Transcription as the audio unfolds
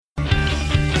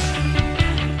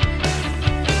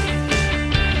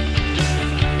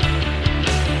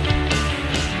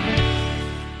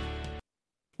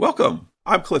Welcome.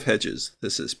 I'm Cliff Hedges.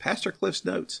 This is Pastor Cliff's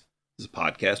Notes. This is a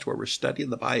podcast where we're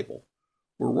studying the Bible.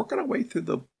 We're working our way through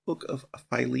the book of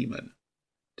Philemon.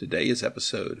 Today is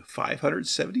episode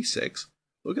 576.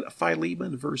 Looking at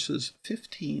Philemon verses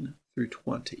 15 through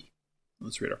 20.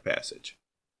 Let's read our passage.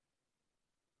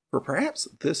 For perhaps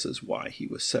this is why he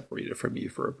was separated from you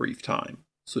for a brief time,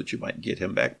 so that you might get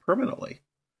him back permanently,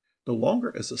 no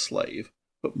longer as a slave,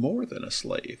 but more than a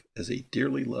slave, as a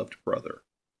dearly loved brother.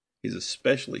 He's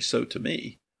especially so to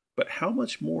me, but how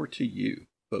much more to you,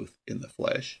 both in the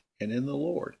flesh and in the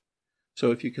Lord. So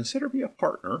if you consider me a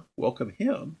partner, welcome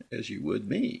him as you would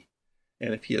me.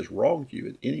 And if he has wronged you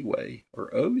in any way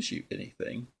or owes you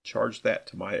anything, charge that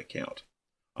to my account.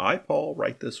 I, Paul,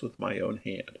 write this with my own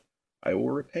hand. I will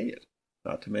repay it,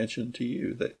 not to mention to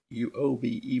you that you owe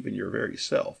me even your very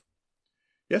self.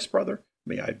 Yes, brother,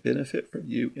 may I benefit from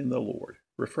you in the Lord.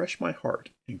 Refresh my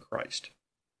heart in Christ.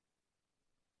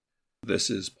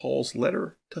 This is Paul's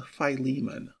letter to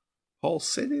Philemon. Paul's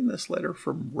sending this letter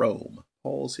from Rome.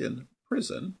 Paul's in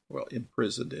prison,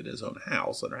 imprisoned in his own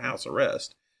house, under house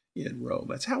arrest in Rome.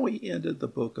 That's how he ended the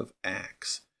book of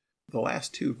Acts. The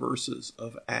last two verses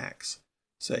of Acts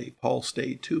say Paul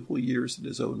stayed 2 whole years in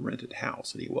his own rented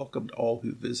house, and he welcomed all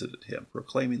who visited him,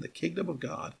 proclaiming the kingdom of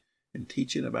God and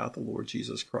teaching about the Lord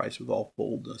Jesus Christ with all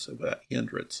boldness and without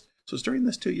hindrance. So it's during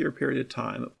this 2-year period of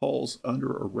time that Paul's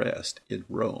under arrest in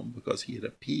Rome because he had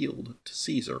appealed to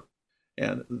Caesar.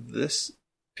 And this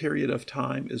period of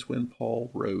time is when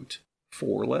Paul wrote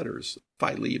 4 letters: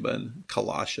 Philemon,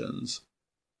 Colossians,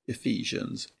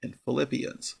 Ephesians, and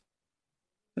Philippians.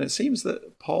 And it seems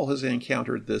that Paul has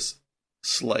encountered this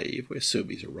slave, we assume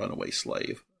he's a runaway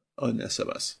slave,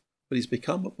 Onesimus, but he's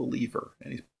become a believer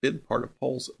and he's been part of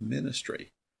Paul's ministry.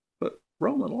 But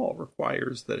Roman law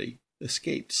requires that a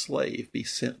escaped slave be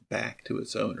sent back to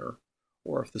its owner,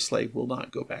 or if the slave will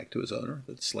not go back to his owner,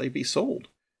 that the slave be sold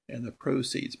and the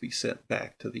proceeds be sent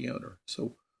back to the owner.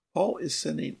 So Paul is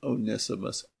sending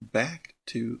Onesimus back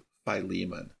to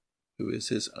Philemon, who is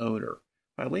his owner.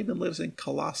 Philemon lives in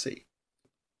Colossae.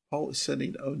 Paul is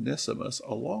sending Onesimus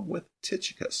along with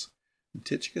Tychicus. And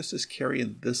Tychicus is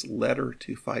carrying this letter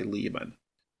to Philemon,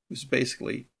 which is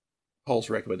basically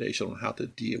Paul's recommendation on how to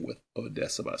deal with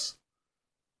Onesimus.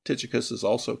 Tychicus is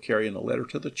also carrying a letter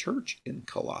to the church in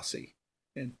Colossae,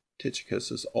 and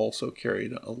Tychicus is also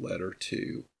carrying a letter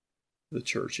to the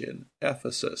church in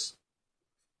Ephesus.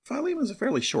 Philemon is a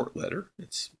fairly short letter.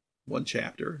 It's 1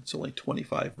 chapter. It's only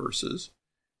 25 verses.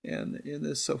 And in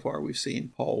this, so far, we've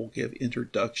seen Paul give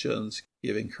introductions,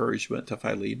 give encouragement to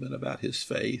Philemon about his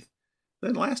faith.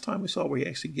 Then last time we saw where he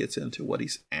actually gets into what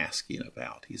he's asking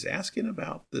about. He's asking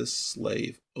about this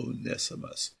slave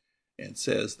Onesimus and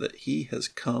says that he has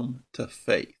come to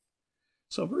faith.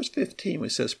 So verse 15, when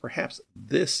it says, perhaps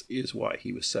this is why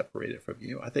he was separated from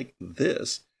you, I think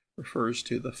this refers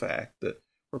to the fact that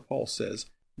where Paul says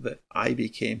that I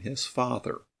became his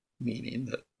father, meaning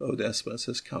that Onesimus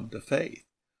has come to faith.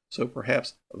 So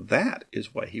perhaps that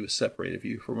is why he was separated from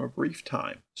you for a brief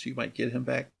time, so you might get him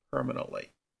back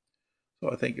permanently.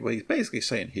 So I think what he's basically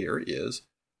saying here is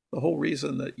the whole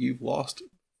reason that you've lost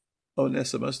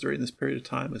Onesimus during this period of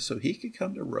time is so he could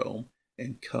come to Rome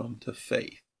and come to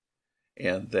faith,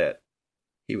 and that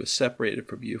he was separated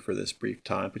from you for this brief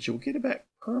time, but you'll get it back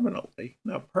permanently.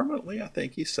 Now, permanently, I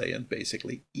think he's saying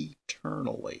basically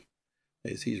eternally,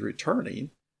 as he's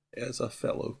returning as a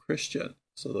fellow Christian.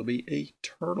 So there'll be an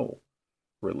eternal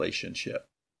relationship.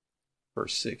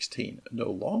 Verse 16,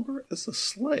 no longer as a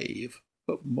slave,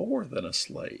 but more than a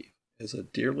slave, as a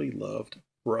dearly loved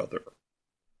brother.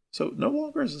 So no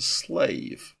longer as a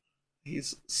slave. He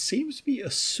seems to be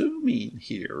assuming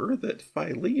here that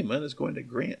Philemon is going to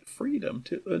grant freedom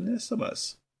to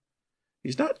Onesimus.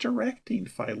 He's not directing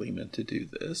Philemon to do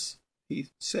this. He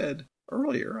said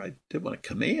earlier, I didn't want to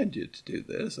command you to do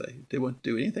this. I didn't want to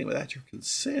do anything without your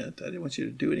consent. I didn't want you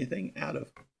to do anything out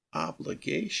of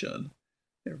obligation.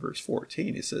 In verse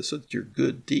 14, he says, so that your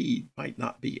good deed might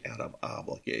not be out of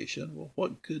obligation. Well,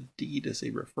 what good deed is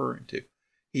he referring to?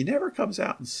 He never comes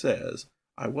out and says,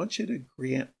 I want you to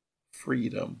grant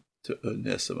freedom to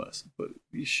Onesimus, but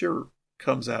he sure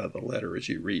comes out of the letter as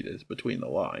you read it, between the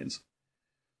lines.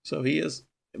 So he is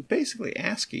basically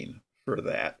asking for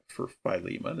that for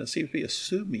Philemon, and seems to be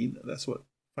assuming that's what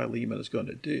Philemon is going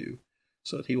to do,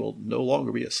 so that he will no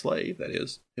longer be a slave. That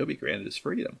is, he'll be granted his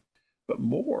freedom, but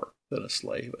more than a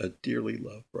slave, a dearly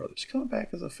loved brother. He's coming back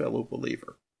as a fellow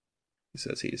believer. He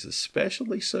says he is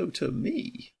especially so to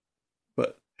me,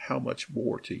 but how much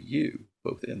more to you,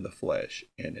 both in the flesh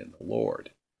and in the Lord.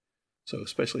 So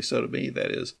especially so to me, that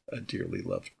is a dearly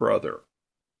loved brother.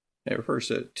 And it refers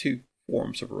to 2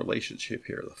 forms of relationship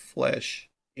here, the flesh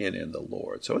and in the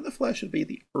Lord. So in the flesh would be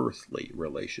the earthly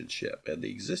relationship, and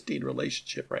the existing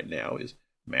relationship right now is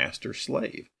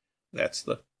master-slave. That's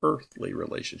the earthly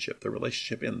relationship, the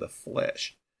relationship in the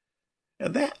flesh.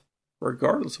 And that,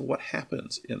 regardless of what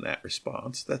happens in that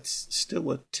response, that's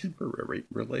still a temporary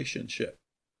relationship.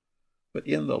 But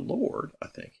in the Lord, I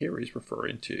think here he's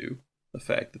referring to the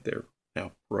fact that they're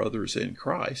now brothers in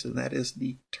Christ, and that is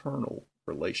the eternal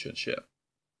relationship.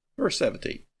 Verse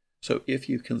 17, so if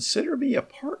you consider me a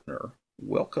partner,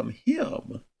 welcome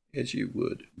him as you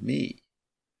would me.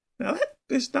 Now that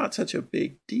is not such a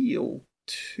big deal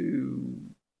to,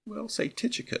 well, say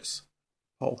Tychicus.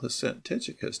 Paul has sent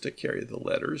Tychicus to carry the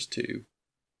letters to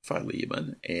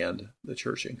Philemon and the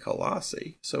church in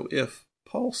Colossae. So if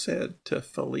Paul said to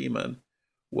Philemon,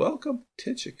 welcome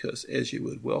Tychicus as you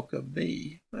would welcome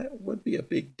me, that would be a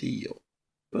big deal.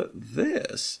 But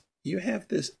this, you have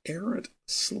this errant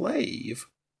slave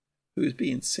who's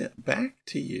being sent back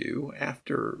to you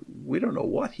after we don't know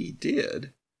what he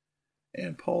did,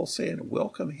 and Paul saying,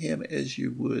 welcome him as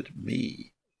you would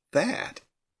me. That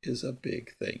is a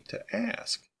big thing to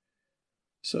ask.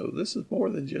 So this is more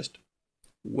than just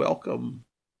welcome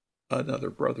another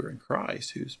brother in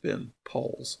Christ who's been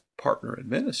Paul's partner in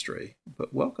ministry,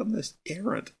 but welcome this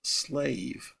errant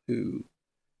slave who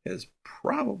has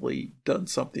probably done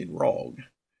something wrong.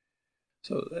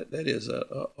 So that is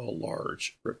a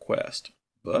large request,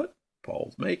 but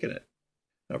Paul's making it.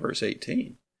 Now verse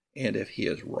 18, and if he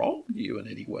has wronged you in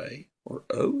any way or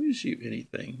owes you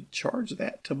anything, charge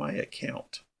that to my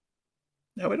account.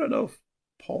 Now we don't know if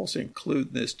Paul's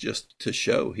including this just to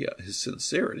show his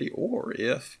sincerity, or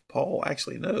if Paul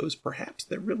actually knows perhaps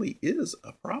there really is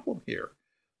a problem here.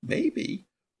 Maybe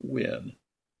when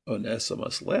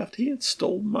Onesimus left, he had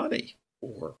stolen money,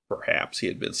 or perhaps he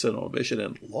had been sent on a mission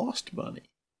and lost money,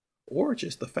 or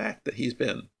just the fact that he's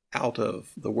been out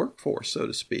of the workforce, so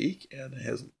to speak, and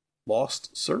has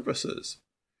lost services.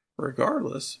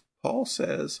 Regardless, Paul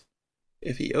says,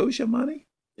 if he owes you money,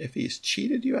 if he's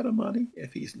cheated you out of money,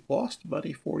 if he's lost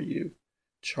money for you,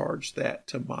 charge that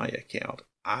to my account.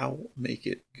 I'll make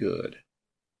it good.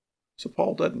 So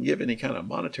Paul doesn't give any kind of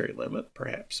monetary limit.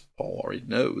 Perhaps Paul already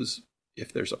knows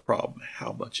if there's a problem,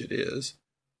 how much it is.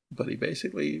 But he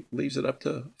basically leaves it up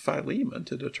to Philemon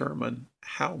to determine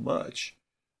how much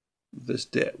this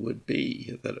debt would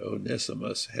be that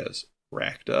Onesimus has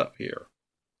racked up here.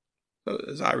 So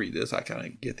as I read this, I kind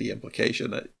of get the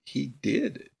implication that he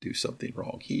did do something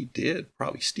wrong. He did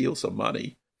probably steal some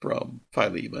money from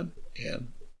Philemon and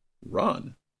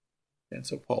run. And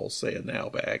so Paul's saying now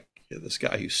back, this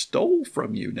guy who stole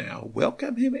from you now,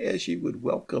 welcome him as you would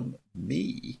welcome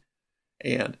me,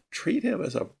 and treat him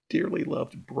as a dearly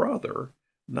loved brother,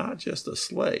 not just a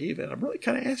slave. And I'm really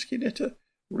kind of asking you to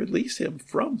release him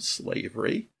from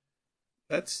slavery.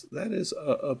 That is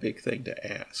a big thing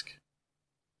to ask.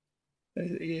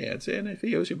 He adds, and if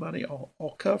he owes you money,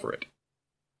 I'll cover it.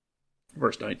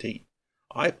 Verse 19,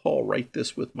 I, Paul, write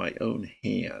this with my own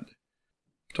hand.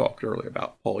 Talked earlier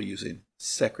about Paul using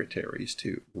secretaries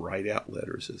to write out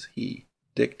letters as he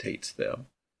dictates them.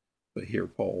 But here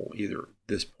Paul, either at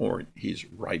this point, he's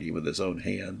writing with his own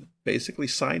hand, basically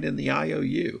signed in the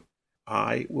IOU.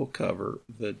 I will cover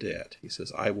the debt. He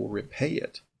says, I will repay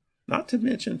it. Not to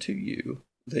mention to you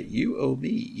that you owe me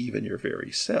even your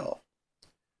very self.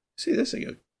 See this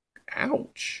thing,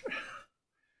 ouch.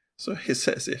 So he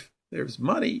says, if there's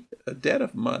money, a debt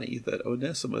of money that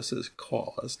Onesimus has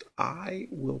caused, I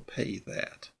will pay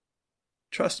that.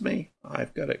 Trust me,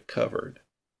 I've got it covered.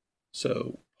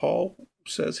 So Paul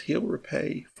says he'll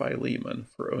repay Philemon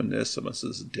for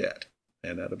Onesimus's debt,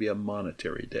 and that'll be a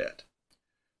monetary debt.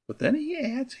 But then he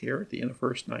adds here at the end of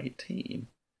verse 19,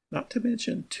 not to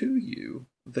mention to you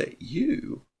that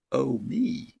you owe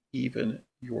me even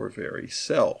your very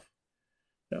self.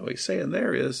 Now, what he's saying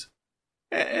there is,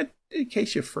 and in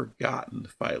case you've forgotten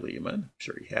Philemon, I'm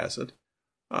sure he hasn't,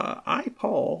 I,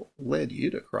 Paul, led you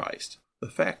to Christ. The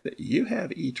fact that you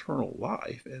have eternal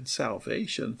life and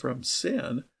salvation from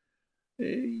sin,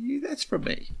 that's from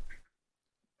me.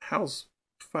 How's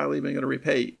Philemon going to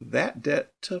repay that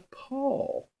debt to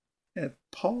Paul? And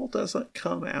Paul doesn't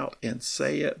come out and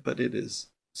say it, but it is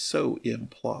so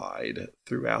implied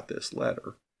throughout this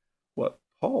letter. What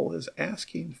Paul is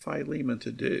asking Philemon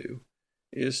to do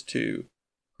is to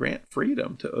grant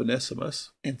freedom to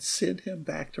Onesimus and send him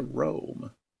back to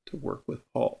Rome to work with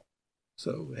Paul.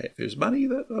 So hey, if there's money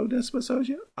that Onesimus owes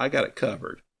you, I got it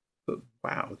covered. But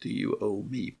wow, do you owe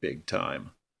me big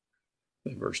time.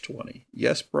 In verse 20,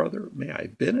 yes, brother, may I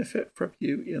benefit from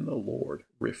you in the Lord.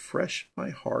 Refresh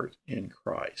my heart in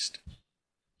Christ.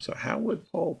 So how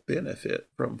would Paul benefit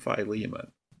from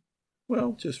Philemon?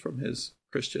 Well, just from his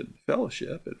Christian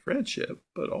fellowship and friendship,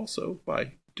 but also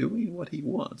by doing what he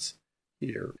wants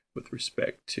here with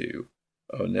respect to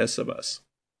Onesimus.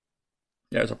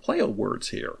 There's a play on words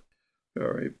here.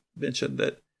 I mentioned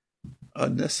that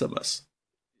Onesimus,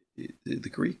 the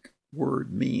Greek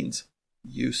word means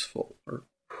useful or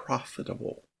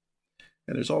profitable.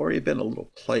 And there's already been a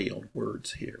little play on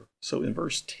words here. So in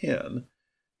verse 10,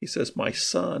 he says, my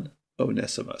son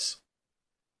Onesimus.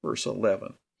 Verse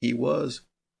 11, he was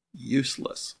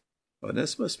useless.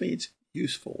 Onesimus means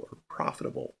useful or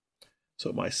profitable.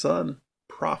 So my son,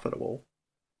 profitable.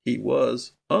 He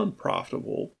was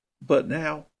unprofitable, but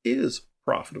now is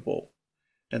profitable.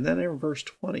 And then in verse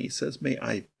 20, he says, may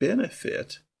I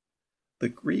benefit. The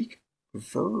Greek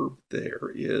verb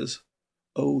there is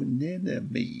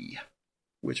onenemi,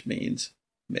 which means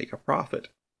make a profit.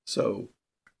 So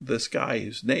this guy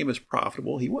whose name is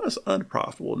profitable, he was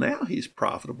unprofitable. Now he's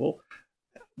profitable.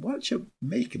 Why don't you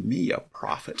make me a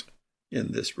profit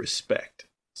in this respect?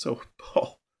 So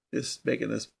Paul is making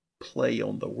this play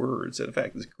on the words. In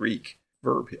fact, this Greek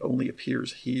verb only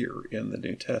appears here in the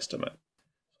New Testament.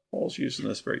 Paul's using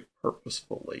this very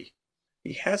purposefully.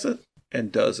 He hasn't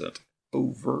and doesn't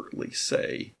overtly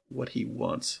say what he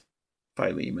wants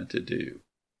Philemon to do,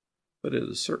 but it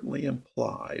is certainly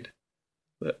implied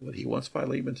that what he wants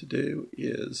Philemon to do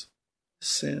is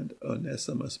send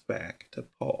Onesimus back to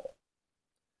Paul.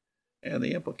 And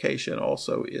the implication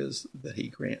also is that he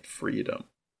grant freedom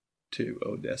to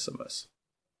Onesimus.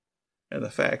 And the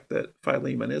fact that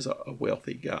Philemon is a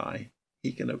wealthy guy,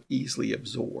 he can easily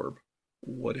absorb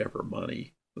whatever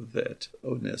money that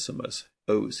Onesimus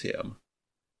owes him.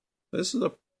 This is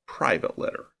a private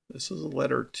letter. This is a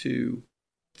letter to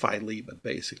Philemon,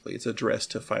 basically. It's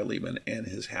addressed to Philemon and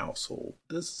his household.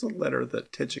 This is a letter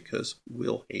that Tychicus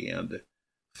will hand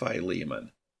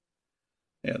Philemon.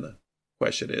 And the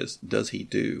question is, does he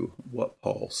do what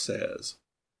Paul says?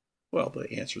 Well,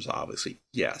 the answer is obviously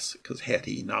yes, because had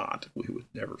he not, we would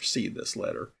never see this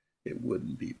letter. It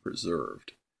wouldn't be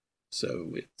preserved.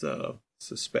 So it's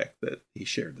suspect that he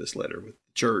shared this letter with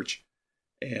the church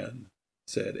and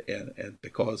said, and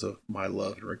because of my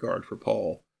love and regard for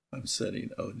Paul, I'm sending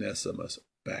Onesimus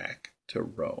back to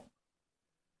Rome.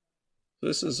 So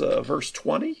this is verse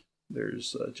 20.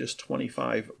 There's just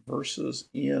 25 verses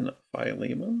in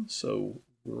Philemon, so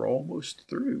we're almost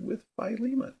through with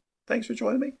Philemon. Thanks for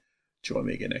joining me. Join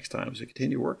me again next time as we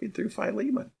continue working through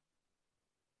Philemon.